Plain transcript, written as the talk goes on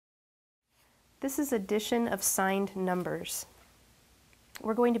This is addition of signed numbers.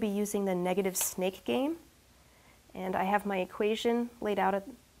 We're going to be using the negative snake game, and I have my equation laid out at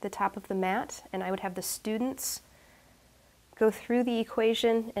the top of the mat, and I would have the students go through the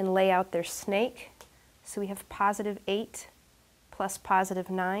equation and lay out their snake. So we have positive 8 plus positive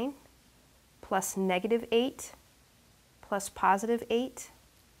 9 plus negative 8 plus positive 8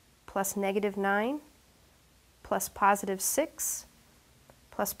 plus negative 9 plus positive 6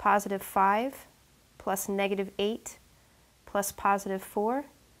 plus positive 5 plus negative 8 plus positive 4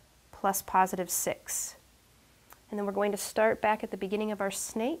 plus positive 6. And then we're going to start back at the beginning of our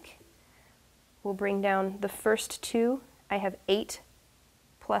snake. We'll bring down the first two. I have 8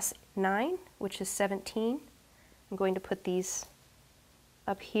 plus 9, which is 17. I'm going to put these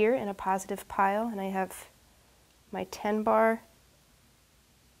up here in a positive pile, and I have my 10 bar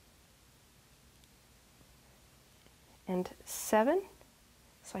and 7,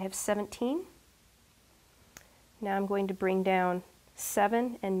 so I have 17. Now I'm going to bring down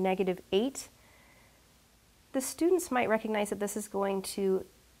 7 and negative 8. The students might recognize that this is going to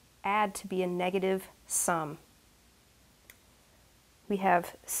add to be a negative sum. We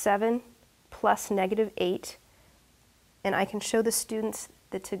have 7 plus negative 8, and I can show the students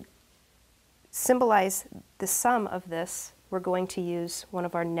that to symbolize the sum of this, we're going to use one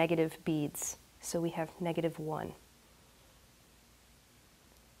of our negative beads. So we have negative 1.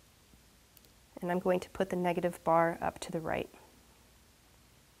 And I'm going to put the negative bar up to the right.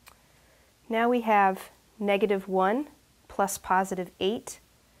 Now we have negative 1 plus positive 8,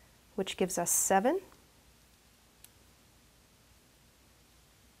 which gives us 7.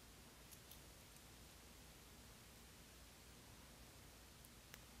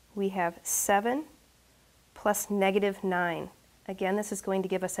 We have 7 plus negative 9. Again, this is going to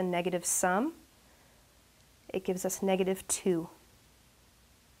give us a negative sum. It gives us negative 2.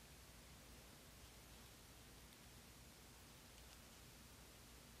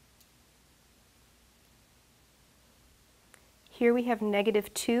 Here we have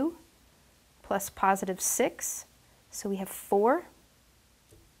negative 2 plus positive 6, so we have 4.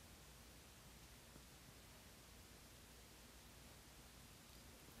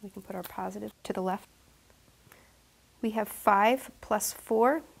 We can put our positive to the left. We have 5 plus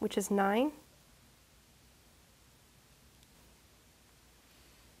 4, which is 9.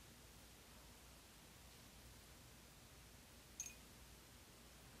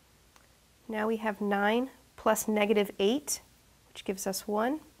 Now we have 9 plus negative 8, which gives us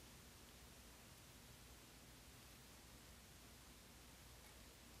 1.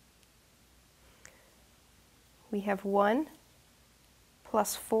 We have 1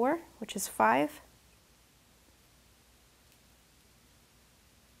 plus 4, which is 5.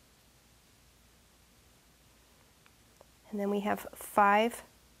 And then we have 5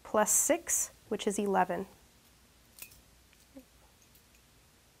 plus 6, which is 11.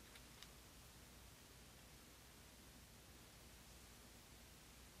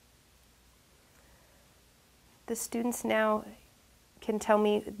 The students now can tell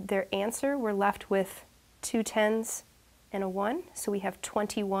me their answer. We're left with 2 10s and a 1, so we have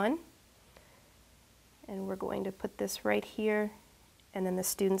 21. And we're going to put this right here, and then the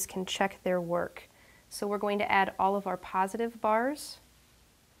students can check their work. So we're going to add all of our positive bars.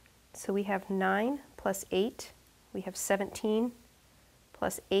 So we have 9 plus 8, we have 17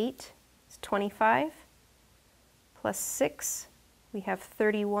 plus 8 is 25, plus 6, we have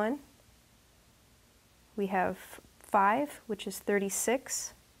 31. We have 5, which is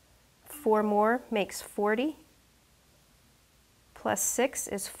 36. 4 more makes 40. Plus 6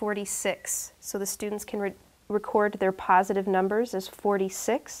 is 46. So the students can record their positive numbers as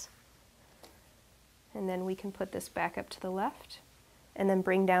 46. And then we can put this back up to the left and then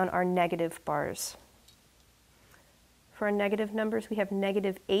bring down our negative bars. For our negative numbers, we have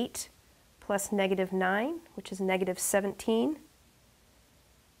negative 8 plus negative 9, which is negative 17,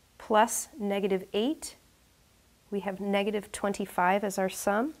 plus negative 8. We have negative 25 as our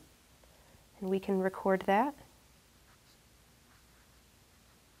sum, and we can record that.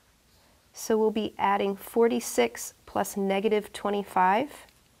 So we'll be adding 46 plus negative 25.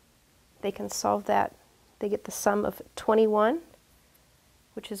 They can solve that. They get the sum of 21,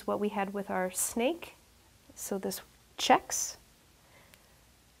 which is what we had with our snake. So this checks.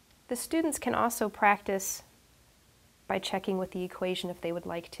 The students can also practice by checking with the equation if they would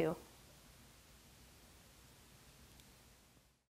like to.